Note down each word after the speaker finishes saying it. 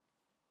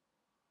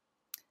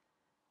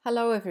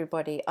Hello,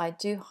 everybody. I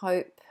do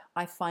hope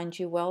I find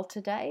you well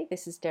today.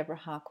 This is Deborah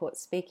Harcourt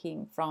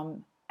speaking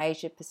from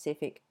Asia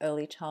Pacific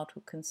Early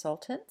Childhood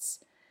Consultants.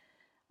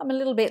 I'm a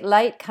little bit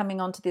late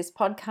coming onto this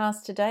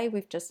podcast today.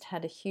 We've just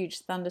had a huge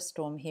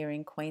thunderstorm here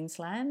in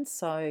Queensland,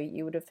 so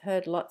you would have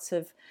heard lots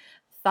of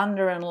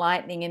thunder and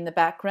lightning in the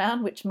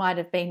background, which might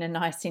have been a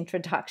nice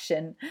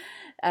introduction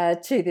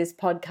to this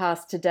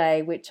podcast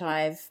today, which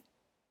I've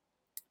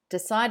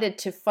decided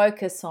to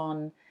focus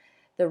on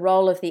the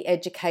role of the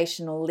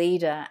educational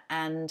leader,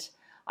 and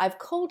I've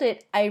called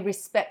it a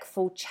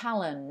respectful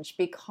challenge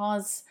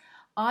because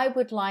I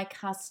would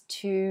like us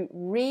to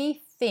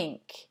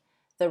rethink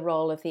the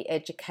role of the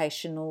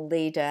educational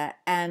leader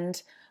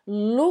and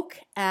look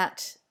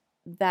at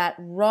that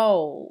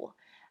role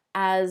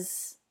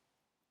as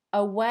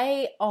a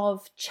way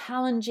of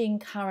challenging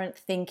current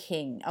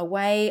thinking, a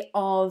way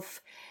of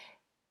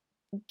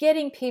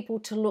getting people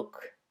to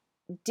look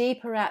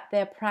deeper at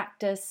their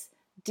practice,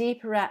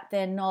 deeper at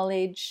their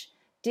knowledge,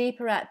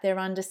 deeper at their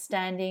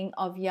understanding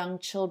of young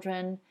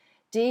children,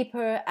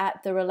 deeper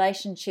at the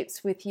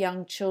relationships with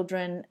young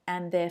children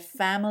and their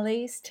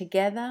families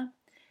together,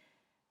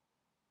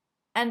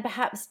 and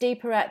perhaps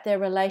deeper at their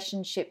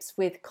relationships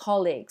with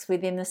colleagues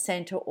within the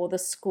centre or the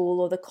school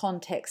or the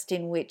context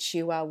in which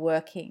you are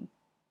working.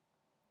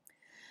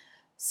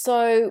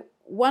 So,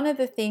 one of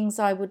the things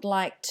I would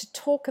like to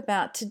talk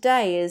about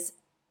today is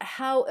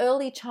how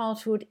early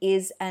childhood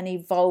is an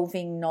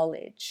evolving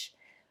knowledge.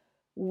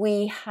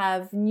 We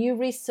have new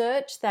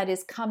research that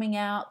is coming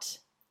out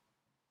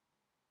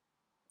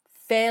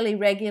fairly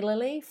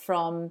regularly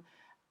from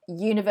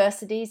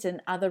universities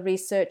and other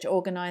research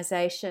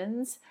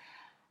organisations,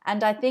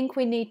 and I think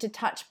we need to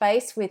touch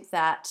base with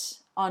that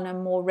on a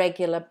more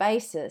regular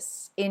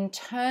basis in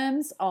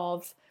terms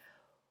of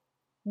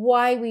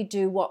why we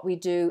do what we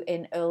do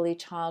in early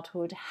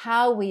childhood,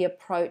 how we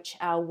approach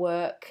our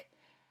work,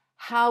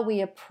 how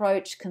we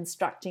approach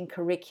constructing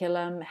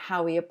curriculum,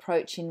 how we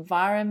approach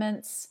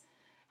environments,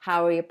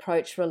 how we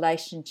approach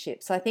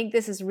relationships. I think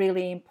this is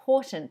really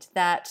important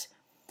that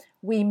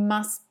we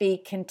must be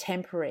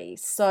contemporary.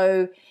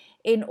 So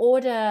in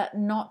order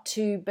not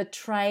to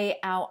betray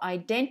our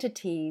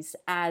identities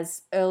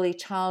as early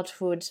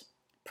childhood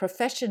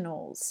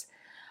professionals,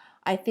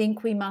 I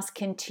think we must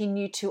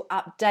continue to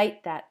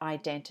update that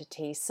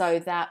identity so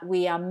that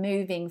we are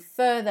moving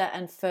further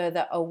and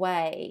further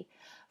away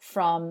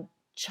from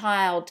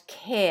child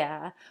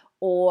care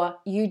or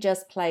you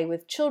just play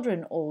with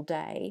children all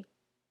day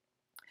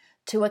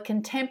to a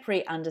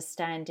contemporary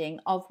understanding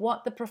of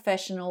what the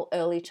professional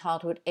early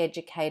childhood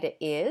educator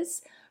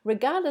is,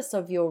 regardless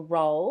of your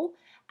role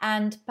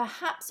and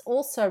perhaps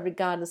also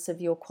regardless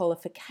of your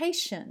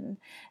qualification,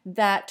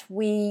 that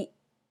we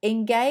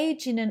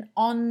engage in an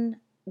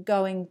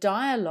ongoing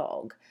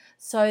dialogue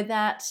so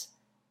that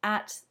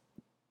at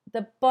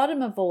the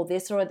bottom of all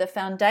this, or at the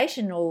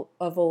foundation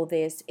of all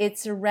this,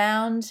 it's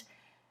around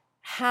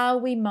how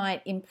we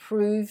might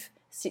improve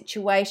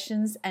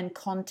situations and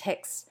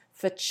contexts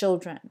for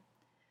children.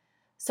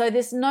 So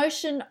this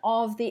notion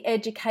of the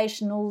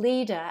educational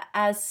leader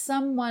as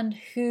someone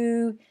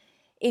who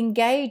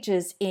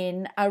engages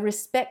in a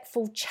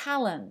respectful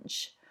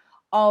challenge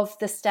of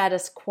the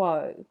status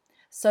quo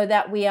so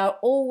that we are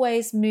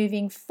always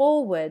moving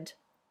forward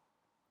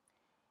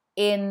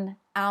in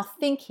our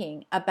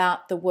thinking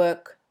about the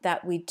work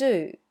that we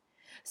do.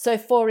 So,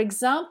 for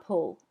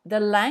example, the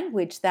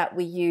language that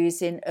we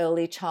use in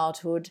early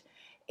childhood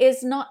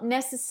is not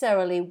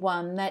necessarily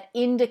one that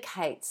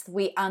indicates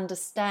we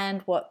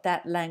understand what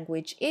that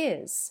language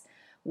is.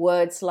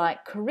 Words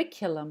like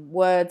curriculum,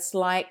 words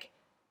like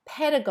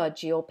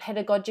pedagogy or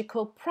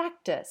pedagogical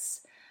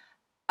practice,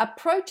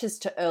 approaches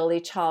to early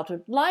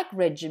childhood like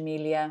Reggio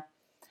Emilia,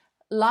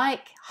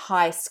 like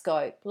high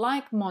scope,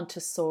 like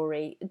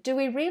Montessori, do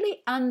we really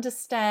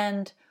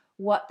understand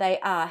what they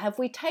are? Have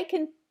we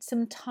taken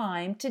some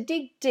time to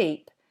dig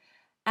deep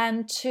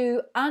and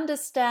to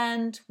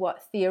understand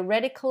what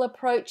theoretical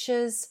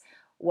approaches,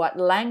 what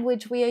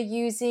language we are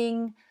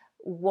using,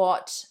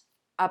 what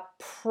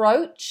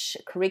approach,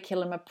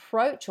 curriculum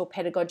approach or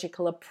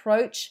pedagogical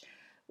approach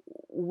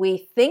we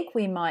think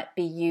we might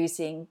be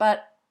using?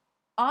 But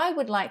I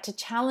would like to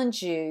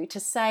challenge you to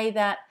say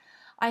that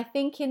I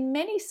think in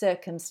many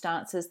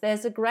circumstances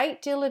there's a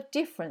great deal of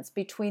difference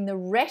between the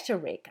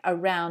rhetoric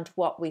around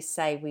what we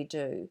say we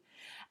do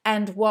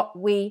and what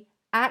we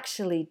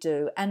actually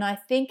do. And I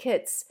think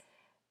it's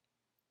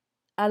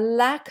a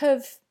lack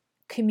of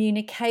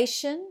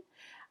communication,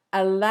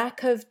 a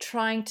lack of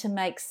trying to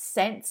make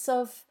sense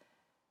of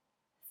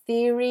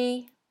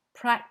theory,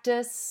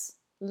 practice,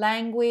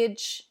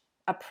 language,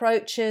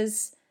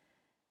 approaches,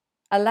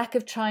 a lack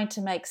of trying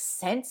to make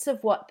sense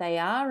of what they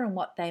are and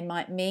what they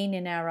might mean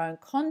in our own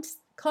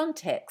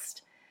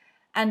context.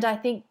 And I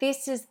think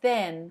this is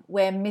then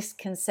where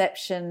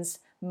misconceptions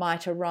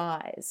might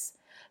arise.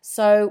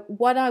 So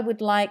what I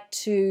would like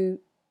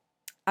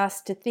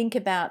us to think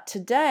about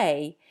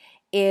today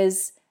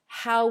is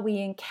how we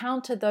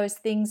encounter those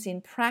things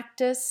in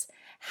practice.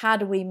 How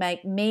do we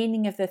make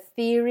meaning of the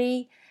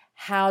theory?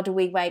 How do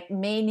we make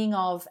meaning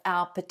of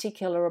our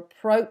particular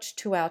approach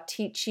to our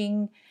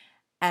teaching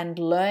and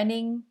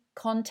learning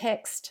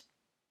context,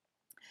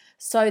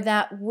 so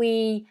that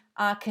we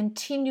are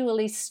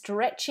continually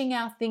stretching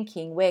our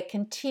thinking, we're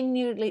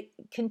continually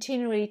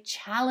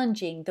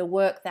challenging the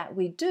work that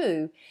we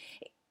do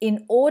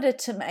in order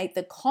to make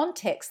the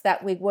context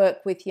that we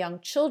work with young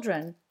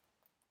children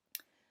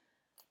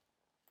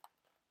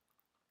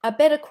a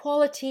better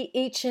quality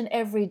each and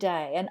every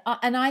day. And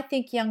I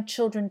think young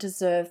children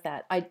deserve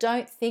that. I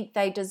don't think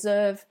they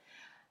deserve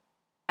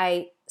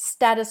a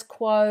status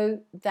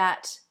quo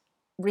that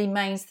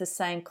remains the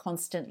same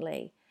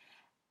constantly.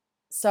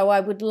 So I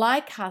would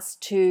like us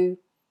to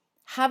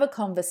have a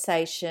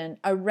conversation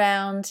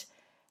around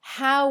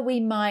how we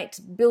might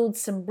build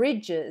some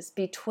bridges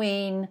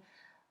between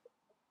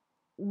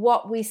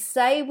what we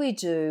say we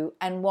do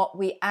and what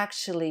we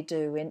actually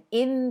do. And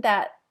in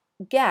that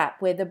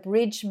gap where the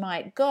bridge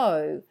might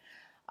go,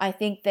 I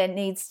think there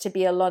needs to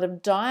be a lot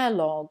of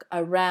dialogue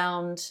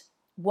around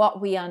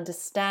what we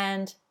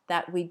understand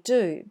that we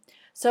do.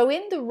 So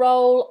in the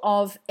role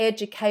of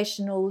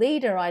educational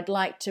leader, I'd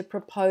like to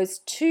propose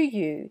to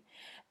you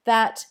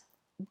that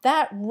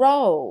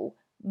role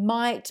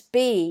might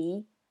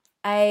be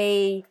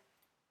a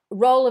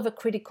role of a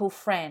critical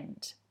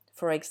friend,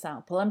 for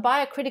example. And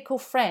by a critical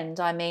friend,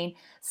 I mean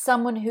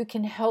someone who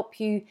can help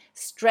you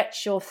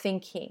stretch your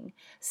thinking,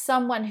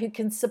 someone who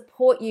can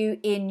support you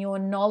in your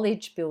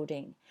knowledge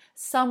building,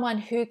 someone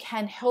who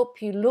can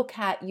help you look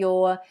at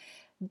your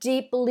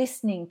deep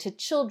listening to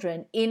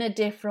children in a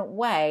different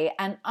way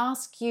and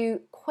ask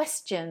you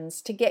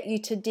questions to get you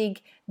to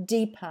dig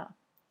deeper.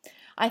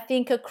 I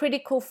think a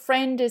critical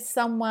friend is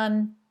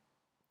someone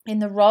in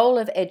the role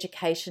of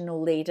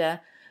educational leader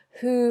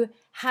who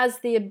has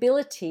the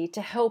ability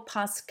to help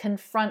us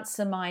confront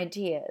some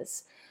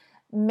ideas.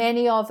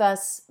 Many of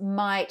us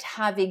might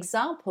have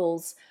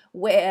examples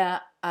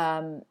where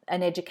an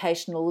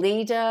educational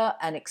leader,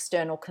 an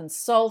external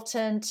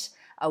consultant,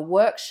 a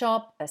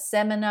workshop, a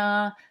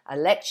seminar, a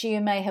lecture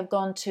you may have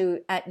gone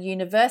to at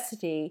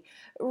university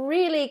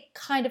really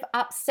kind of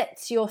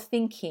upsets your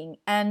thinking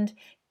and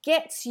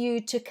gets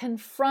you to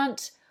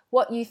confront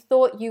what you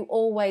thought you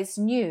always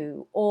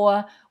knew,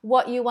 or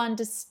what you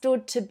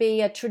understood to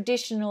be a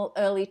traditional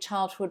early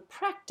childhood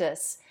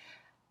practice,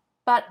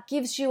 but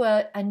gives you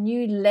a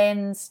new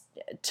lens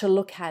to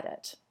look at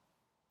it.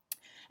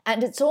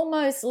 And it's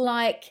almost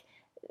like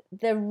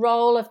the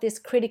role of this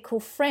critical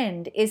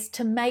friend is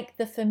to make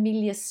the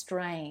familiar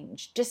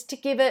strange, just to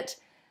give it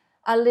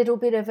a little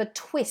bit of a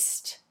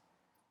twist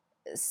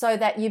so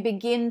that you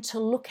begin to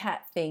look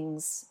at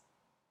things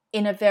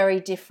in a very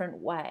different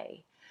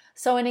way.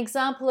 So an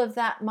example of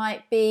that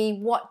might be,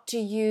 what do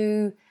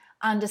you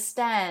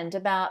understand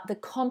about the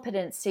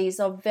competencies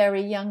of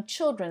very young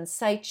children,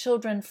 say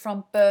children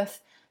from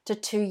birth to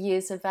 2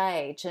 years of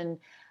age, and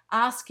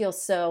ask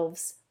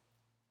yourselves,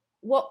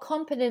 what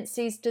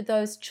competencies do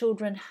those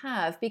children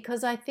have?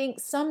 Because I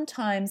think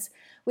sometimes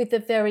with the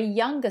very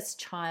youngest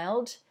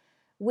child,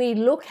 we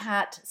look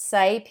at,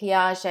 say,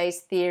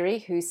 Piaget's theory,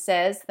 who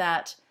says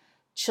that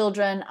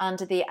children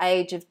under the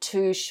age of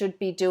 2 should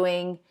be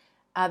doing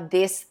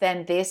this,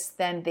 then this,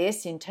 then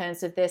this in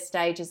terms of their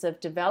stages of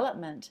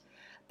development.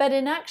 But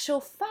in actual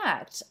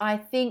fact, I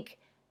think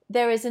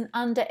there is an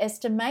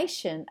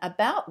underestimation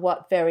about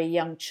what very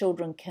young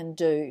children can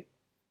do.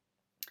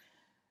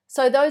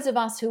 So those of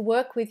us who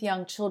work with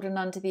young children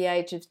under the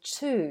age of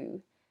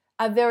 2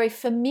 are very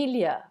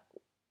familiar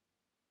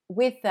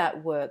with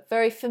that work,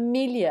 very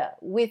familiar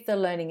with the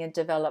learning and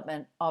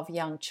development of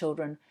young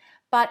children.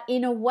 But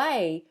in a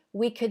way,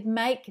 we could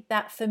make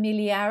that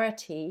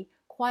familiarity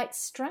quite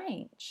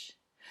strange.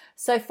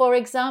 So for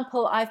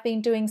example, I've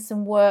been doing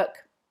some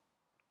work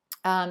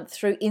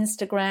through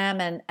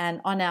Instagram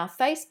and on our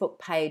Facebook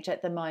page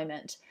at the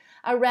moment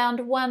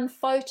around one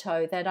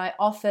photo that I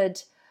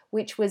offered,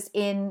 which was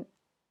in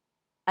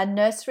a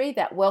nursery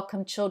that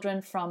welcomed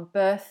children from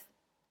birth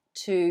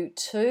to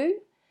 2,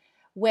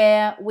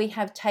 where we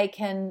have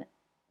taken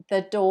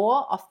the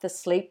door off the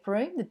sleep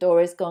room. The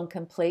door is gone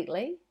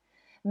completely.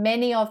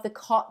 Many of the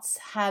cots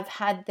have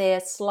had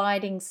their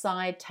sliding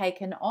side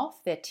taken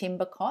off, their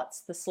timber cots.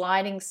 The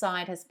sliding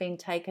side has been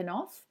taken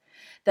off.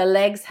 The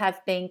legs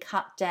have been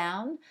cut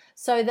down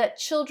so that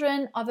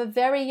children of a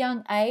very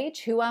young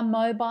age who are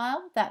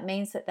mobile, that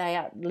means that they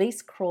are at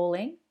least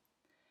crawling,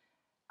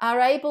 are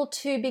able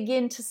to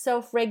begin to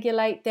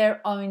self-regulate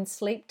their own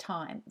sleep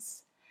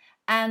times.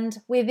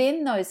 And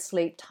within those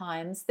sleep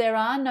times, there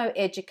are no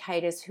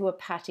educators who are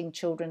patting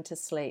children to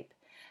sleep.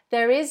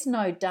 There is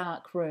no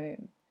dark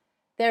room.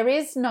 There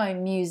is no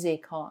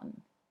music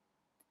on.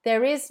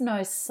 There is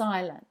no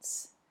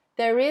silence.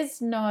 There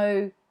is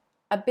no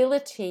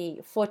ability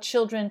for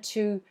children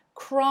to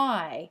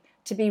cry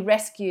to be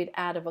rescued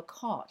out of a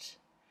cot.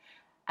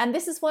 And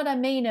this is what I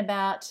mean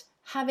about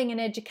having an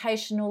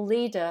educational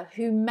leader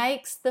who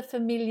makes the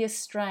familiar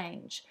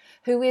strange,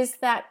 who is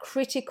that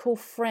critical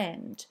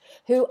friend,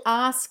 who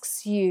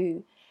asks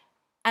you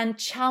and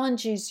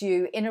challenges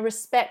you in a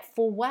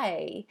respectful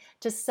way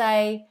to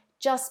say,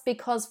 just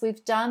because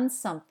we've done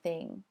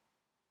something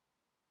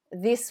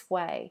this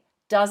way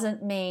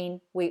doesn't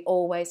mean we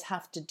always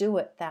have to do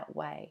it that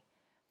way.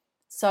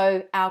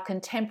 So our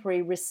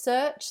contemporary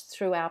research,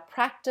 through our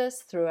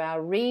practice, through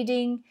our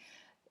reading,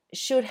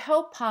 should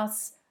help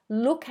us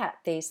look at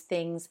these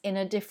things in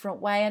a different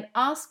way and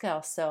ask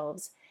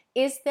ourselves,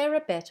 is there a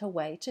better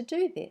way to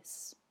do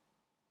this?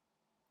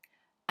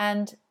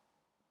 And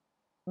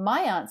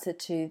my answer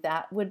to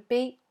that would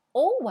be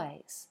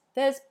always.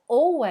 There's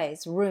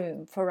always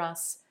room for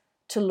us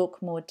to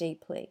look more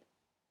deeply.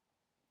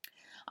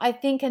 I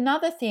think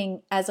another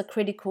thing as a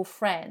critical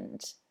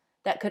friend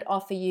that could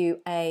offer you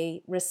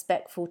a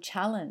respectful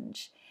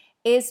challenge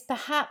is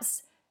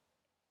perhaps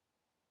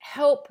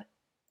help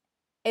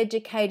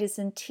educators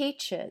and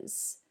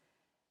teachers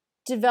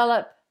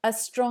develop a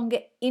stronger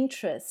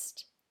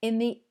interest in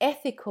the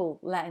ethical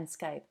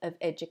landscape of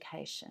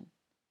education.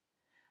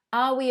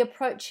 Are we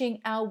approaching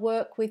our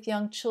work with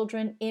young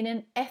children in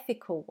an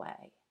ethical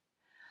way?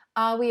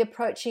 Are we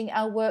approaching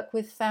our work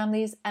with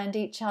families and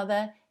each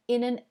other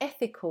in an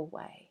ethical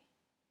way?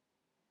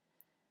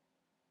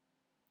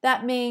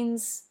 That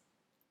means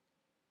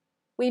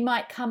we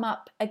might come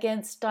up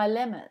against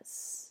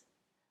dilemmas.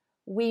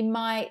 We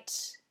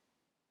might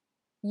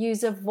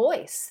use a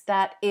voice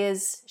that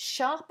is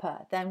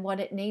sharper than what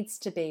it needs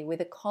to be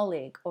with a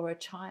colleague or a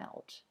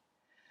child.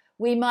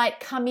 We might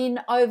come in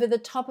over the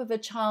top of a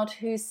child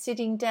who's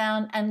sitting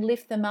down and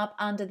lift them up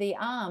under the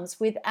arms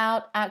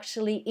without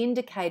actually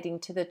indicating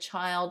to the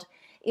child,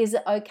 is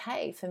it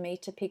okay for me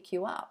to pick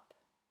you up?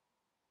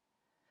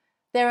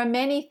 There are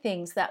many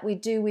things that we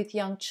do with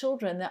young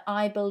children that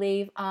I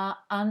believe are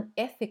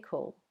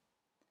unethical,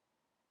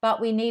 but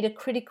we need a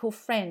critical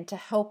friend to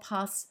help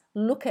us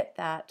look at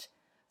that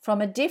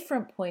from a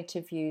different point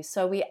of view,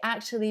 so we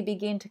actually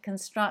begin to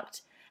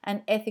construct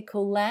an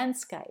ethical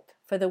landscape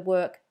for the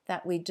work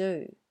that we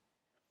do.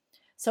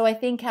 So I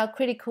think our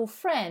critical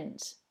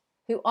friend,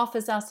 who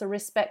offers us a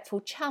respectful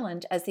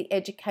challenge as the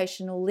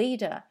educational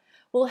leader,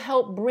 will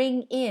help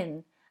bring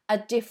in a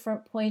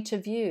different point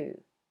of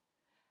view.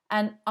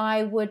 And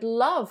I would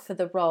love for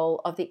the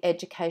role of the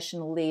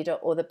educational leader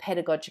or the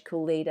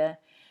pedagogical leader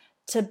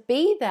to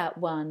be that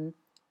one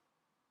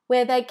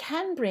where they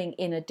can bring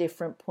in a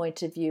different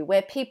point of view,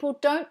 where people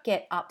don't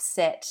get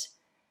upset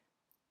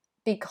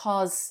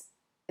because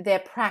their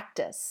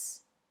practice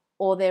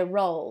or their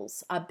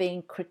roles are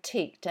being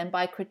critiqued. And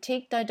by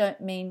critiqued, I don't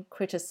mean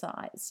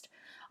criticized.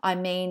 I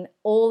mean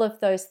all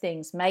of those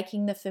things,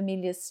 making the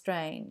familiar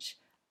strange,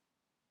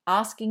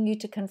 asking you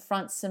to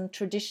confront some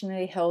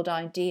traditionally held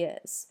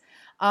ideas,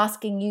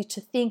 asking you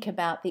to think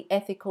about the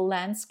ethical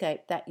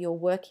landscape that you're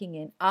working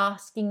in,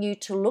 asking you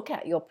to look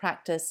at your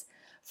practice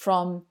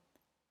from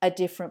a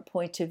different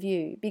point of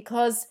view,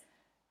 because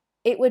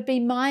it would be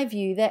my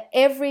view that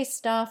every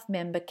staff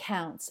member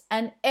counts,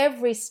 and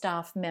every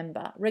staff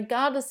member,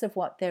 regardless of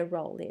what their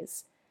role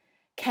is,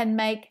 can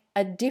make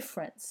a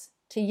difference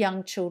to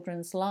young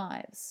children's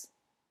lives.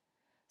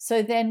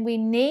 So then we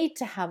need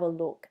to have a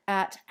look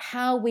at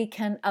how we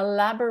can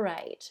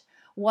elaborate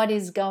what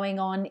is going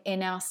on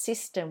in our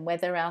system,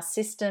 whether our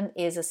system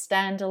is a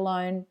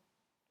standalone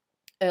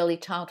early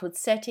childhood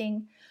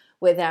setting,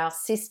 whether our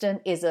system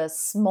is a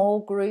small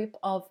group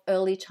of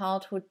early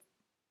childhood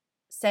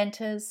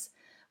centres,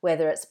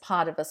 whether it's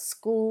part of a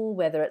school,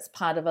 whether it's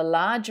part of a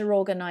larger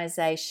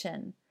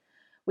organisation.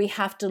 We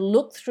have to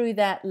look through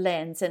that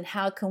lens and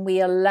how can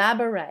we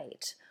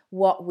elaborate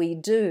what we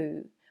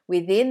do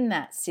within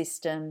that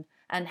system,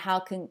 and how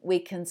can we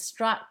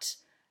construct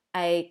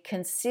a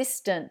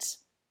consistent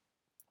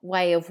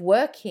way of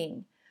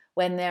working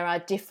when there are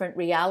different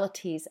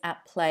realities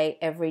at play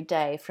every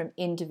day from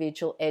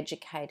individual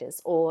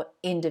educators or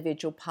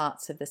individual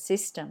parts of the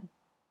system.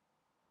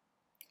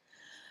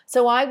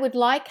 So I would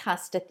like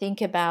us to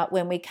think about,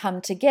 when we come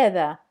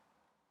together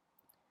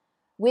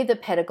with a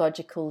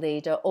pedagogical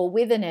leader or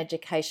with an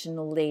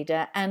educational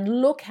leader,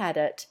 and look at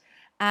it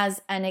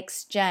as an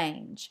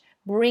exchange,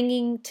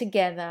 bringing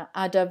together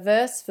a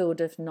diverse field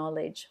of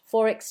knowledge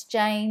for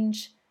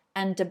exchange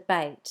and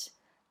debate.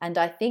 And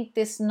I think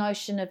this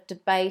notion of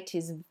debate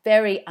is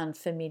very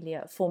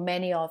unfamiliar for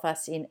many of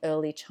us in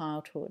early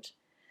childhood.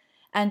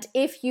 And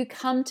if you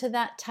come to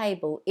that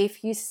table,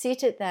 if you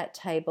sit at that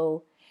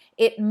table,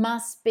 it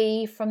must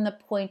be from the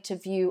point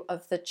of view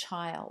of the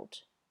child.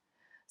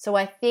 So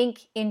I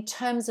think in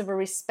terms of a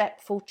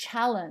respectful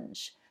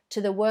challenge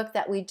to the work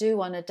that we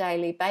do on a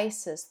daily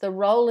basis, the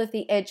role of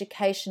the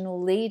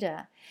educational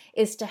leader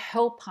is to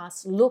help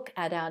us look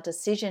at our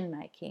decision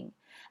making,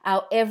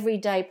 our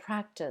everyday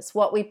practice,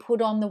 what we put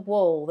on the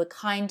wall, the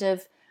kind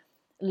of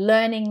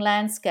learning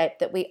landscape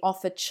that we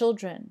offer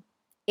children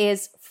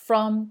is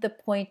from the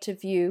point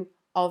of view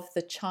of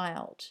the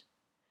child,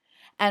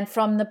 and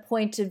from the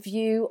point of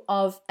view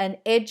of an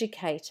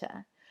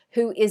educator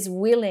who is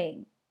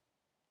willing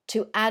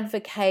to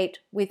advocate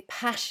with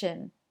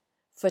passion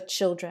for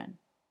children.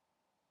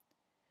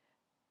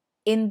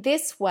 In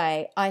this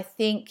way, I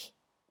think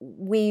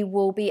we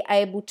will be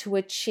able to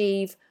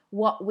achieve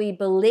what we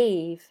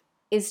believe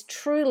is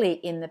truly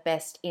in the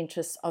best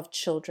interests of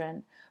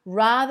children,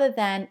 rather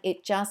than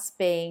it just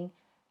being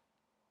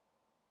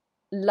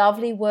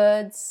lovely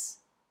words,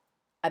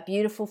 a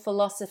beautiful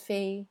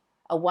philosophy,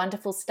 a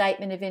wonderful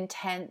statement of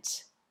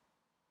intent.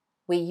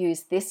 We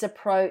use this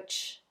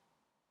approach,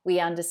 we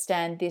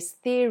understand this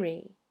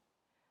theory,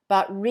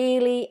 but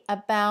really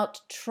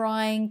about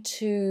trying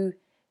to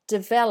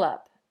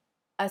develop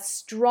a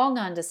strong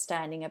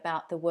understanding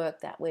about the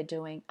work that we're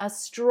doing, a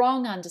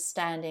strong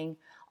understanding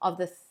of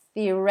the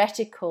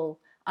theoretical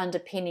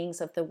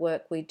underpinnings of the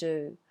work we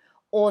do,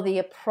 or the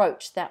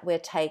approach that we're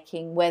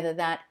taking, whether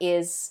that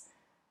is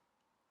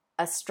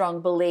a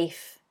strong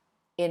belief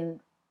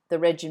in the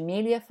Reggio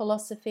Emilia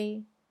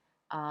philosophy,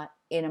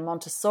 in a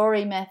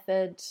Montessori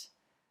method,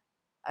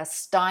 a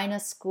Steiner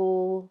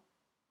school.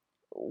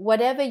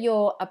 Whatever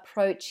your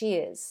approach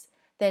is,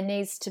 there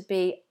needs to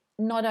be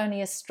not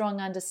only a strong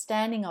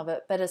understanding of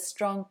it, but a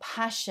strong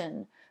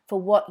passion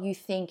for what you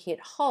think it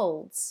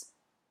holds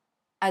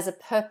as a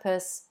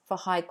purpose for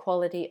high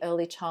quality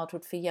early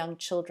childhood for young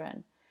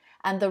children.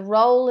 And the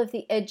role of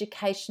the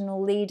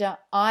educational leader,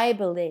 I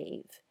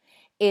believe,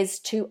 is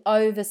to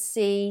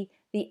oversee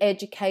the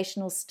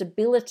educational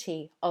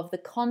stability of the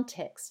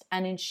context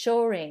and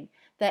ensuring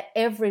that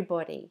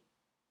everybody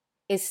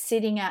is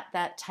sitting at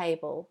that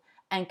table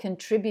and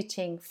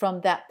contributing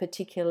from that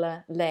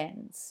particular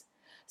lens,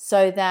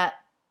 so that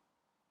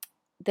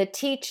the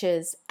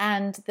teachers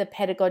and the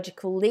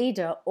pedagogical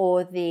leader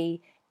or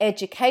the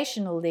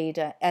educational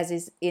leader, as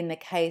is in the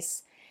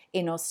case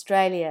in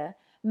Australia,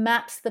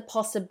 maps the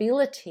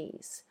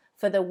possibilities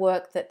for the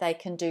work that they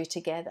can do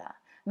together,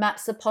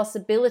 maps the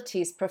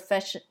possibilities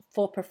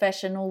for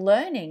professional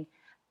learning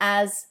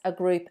as a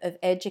group of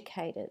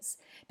educators.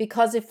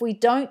 Because if we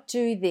don't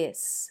do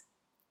this,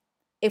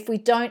 if we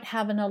don't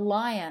have an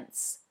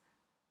alliance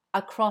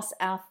across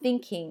our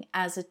thinking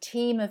as a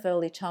team of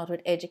early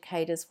childhood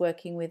educators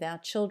working with our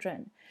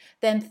children,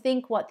 then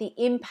think what the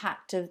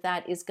impact of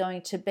that is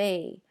going to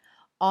be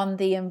on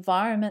the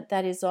environment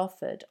that is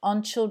offered,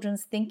 on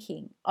children's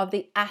thinking, of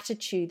the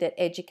attitude that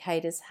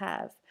educators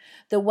have,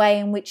 the way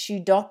in which you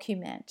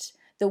document,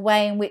 the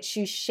way in which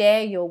you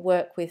share your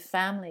work with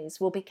families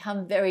will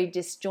become very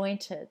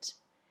disjointed.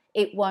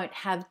 It won't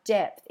have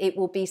depth. It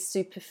will be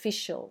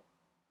superficial.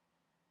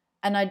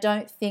 And I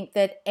don't think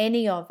that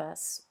any of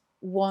us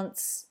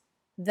wants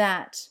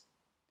that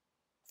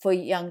for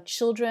young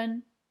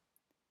children,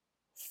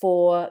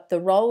 for the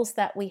roles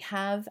that we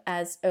have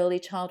as early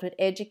childhood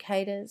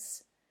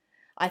educators.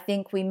 I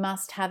think we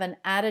must have an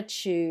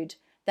attitude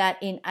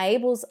that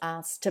enables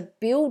us to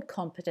build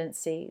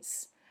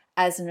competencies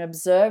as an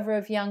observer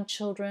of young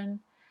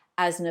children,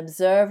 as an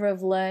observer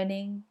of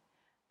learning,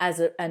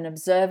 as an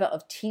observer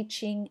of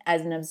teaching,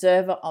 as an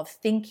observer of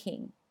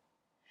thinking,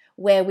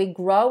 where we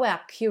grow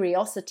our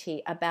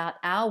curiosity about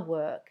our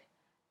work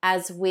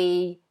as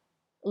we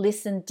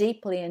listen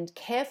deeply and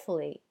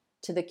carefully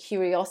to the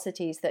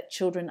curiosities that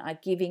children are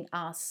giving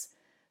us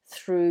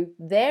through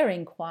their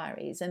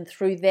inquiries and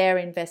through their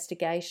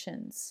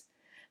investigations.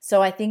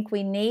 So I think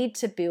we need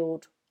to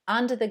build,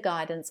 under the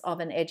guidance of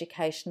an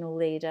educational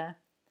leader,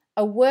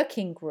 a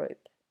working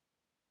group,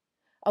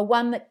 a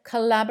one that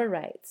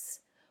collaborates,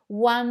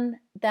 one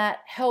that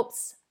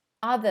helps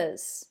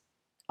others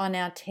on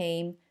our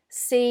team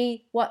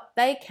see what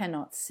they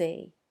cannot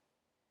see.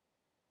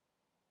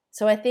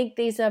 So I think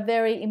these are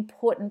very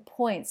important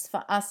points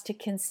for us to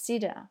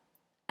consider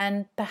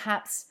and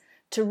perhaps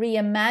to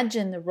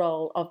reimagine the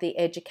role of the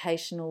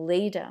educational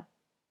leader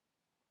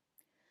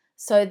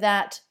so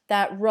that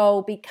that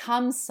role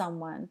becomes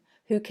someone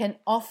who can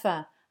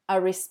offer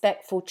a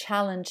respectful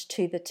challenge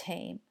to the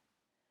team,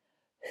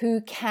 who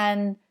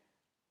can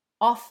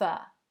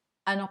offer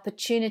an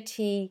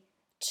opportunity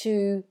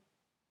to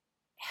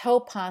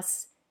help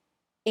us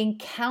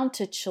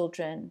encounter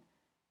children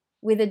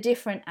with a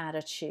different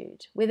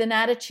attitude, with an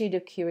attitude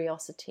of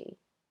curiosity,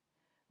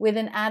 with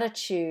an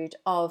attitude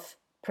of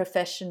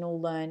professional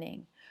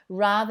learning,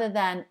 rather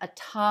than a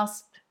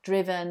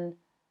task-driven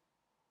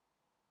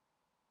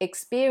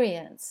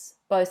experience,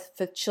 both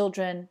for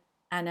children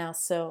and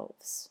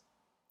ourselves.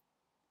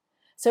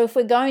 So if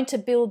we're going to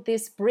build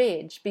this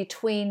bridge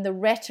between the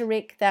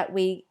rhetoric that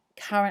we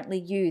currently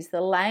use,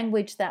 the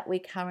language that we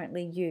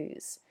currently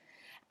use,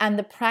 and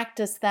the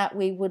practice that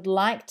we would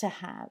like to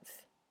have,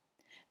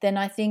 then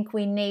I think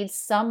we need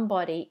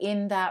somebody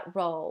in that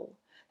role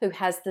who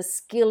has the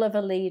skill of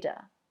a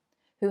leader,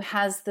 who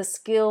has the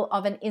skill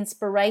of an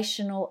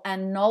inspirational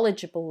and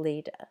knowledgeable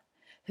leader,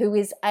 who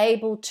is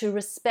able to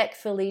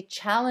respectfully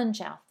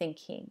challenge our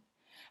thinking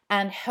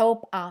and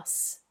help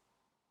us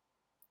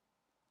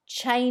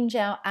change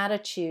our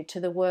attitude to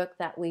the work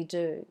that we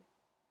do,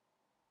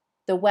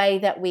 the way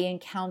that we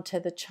encounter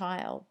the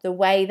child, the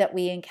way that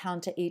we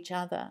encounter each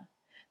other,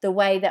 the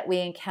way that we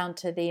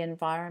encounter the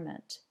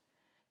environment,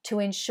 to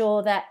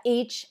ensure that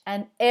each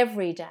and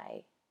every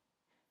day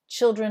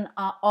children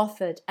are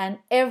offered, and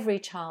every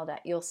child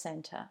at your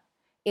centre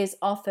is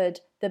offered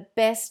the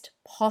best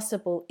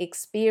possible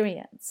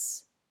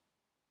experience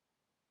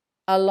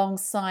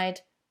alongside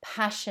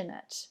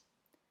passionate,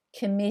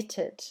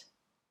 committed,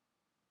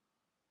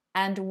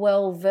 and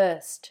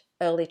well-versed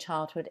early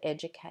childhood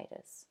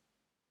educators.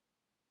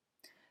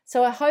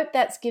 So I hope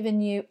that's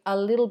given you a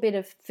little bit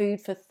of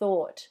food for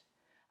thought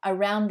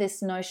around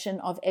this notion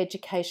of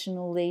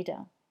educational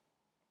leader,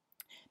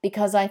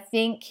 because I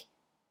think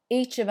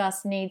each of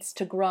us needs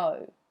to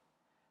grow,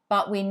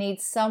 but we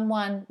need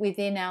someone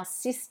within our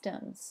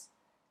systems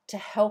to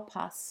help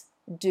us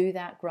do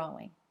that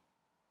growing.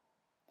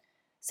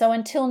 So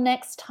until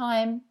next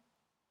time,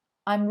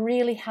 I'm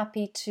really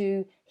happy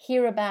to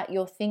hear about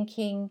your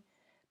thinking.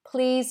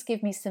 Please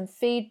give me some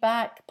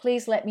feedback.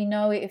 Please let me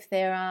know if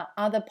there are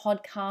other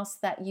podcasts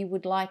that you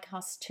would like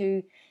us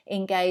to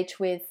engage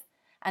with.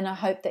 And I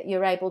hope that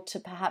you're able to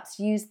perhaps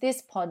use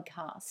this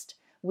podcast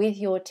with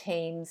your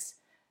teams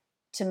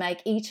to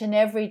make each and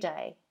every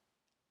day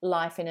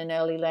life in an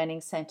early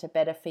learning centre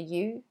better for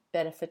you,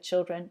 better for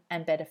children,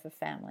 and better for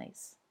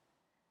families.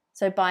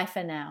 So bye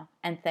for now,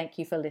 and thank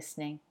you for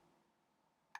listening.